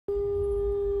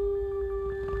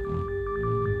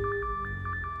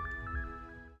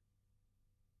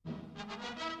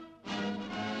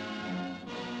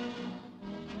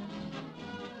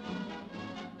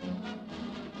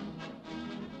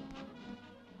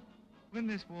When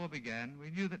this war began,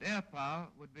 we knew that air power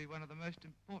would be one of the most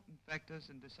important factors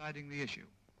in deciding the issue.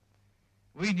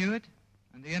 We knew it,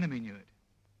 and the enemy knew it.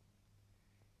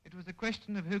 It was a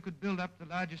question of who could build up the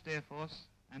largest air force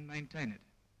and maintain it,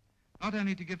 not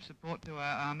only to give support to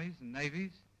our armies and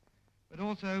navies, but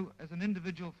also as an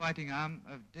individual fighting arm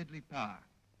of deadly power.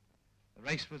 The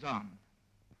race was on.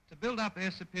 To build up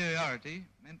air superiority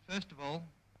meant, first of all,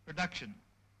 production,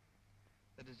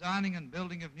 the designing and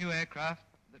building of new aircraft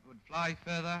that would fly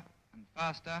further and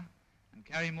faster and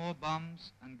carry more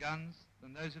bombs and guns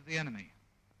than those of the enemy.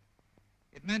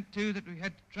 It meant, too, that we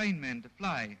had to train men to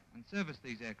fly and service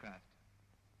these aircraft.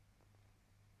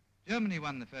 Germany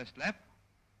won the first lap.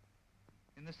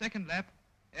 In the second lap,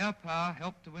 air power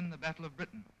helped to win the Battle of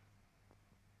Britain.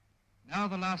 Now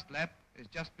the last lap is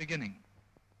just beginning.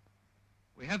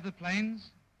 We have the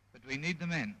planes, but we need the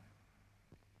men.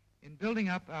 In building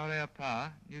up our air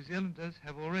power, New Zealanders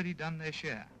have already done their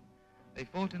share. They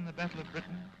fought in the Battle of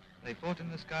Britain, they fought in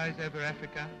the skies over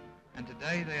Africa, and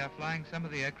today they are flying some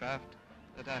of the aircraft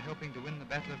that are helping to win the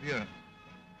Battle of Europe.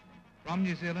 From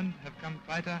New Zealand have come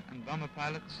fighter and bomber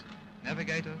pilots,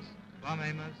 navigators, bomb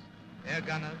aimers, air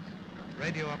gunners,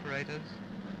 radio operators,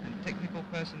 and technical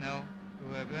personnel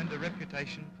who have earned a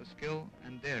reputation for skill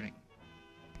and daring.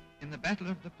 In the Battle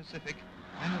of the Pacific,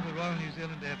 men of the Royal New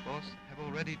Zealand Air Force have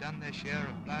already done their share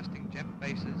of blasting Jap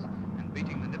bases and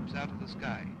beating the nips out of the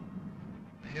sky.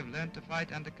 They have learned to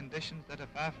fight under conditions that are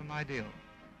far from ideal,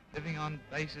 living on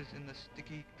bases in the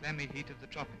sticky, clammy heat of the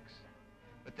tropics.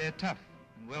 But they're tough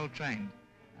and well-trained,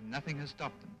 and nothing has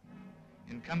stopped them.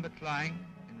 In combat flying,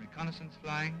 in reconnaissance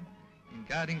flying, in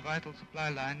guarding vital supply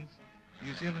lines,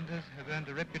 New Zealanders have earned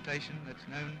a reputation that's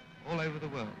known all over the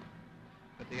world.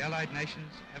 But the Allied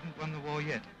nations haven't won the war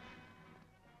yet.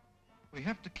 We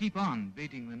have to keep on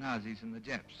beating the Nazis and the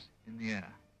Japs in the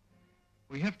air.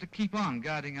 We have to keep on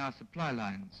guarding our supply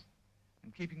lines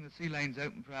and keeping the sea lanes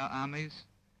open for our armies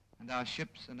and our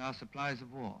ships and our supplies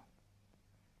of war.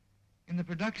 In the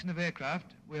production of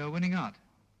aircraft, we are winning out.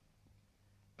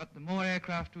 But the more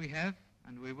aircraft we have,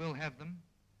 and we will have them,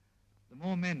 the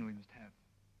more men we must have.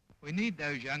 We need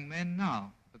those young men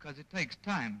now because it takes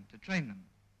time to train them.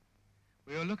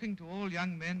 We are looking to all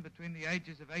young men between the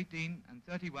ages of 18 and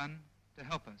 31 to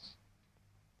help us.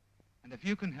 And if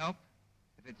you can help,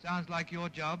 if it sounds like your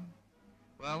job,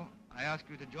 well, I ask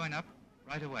you to join up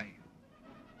right away.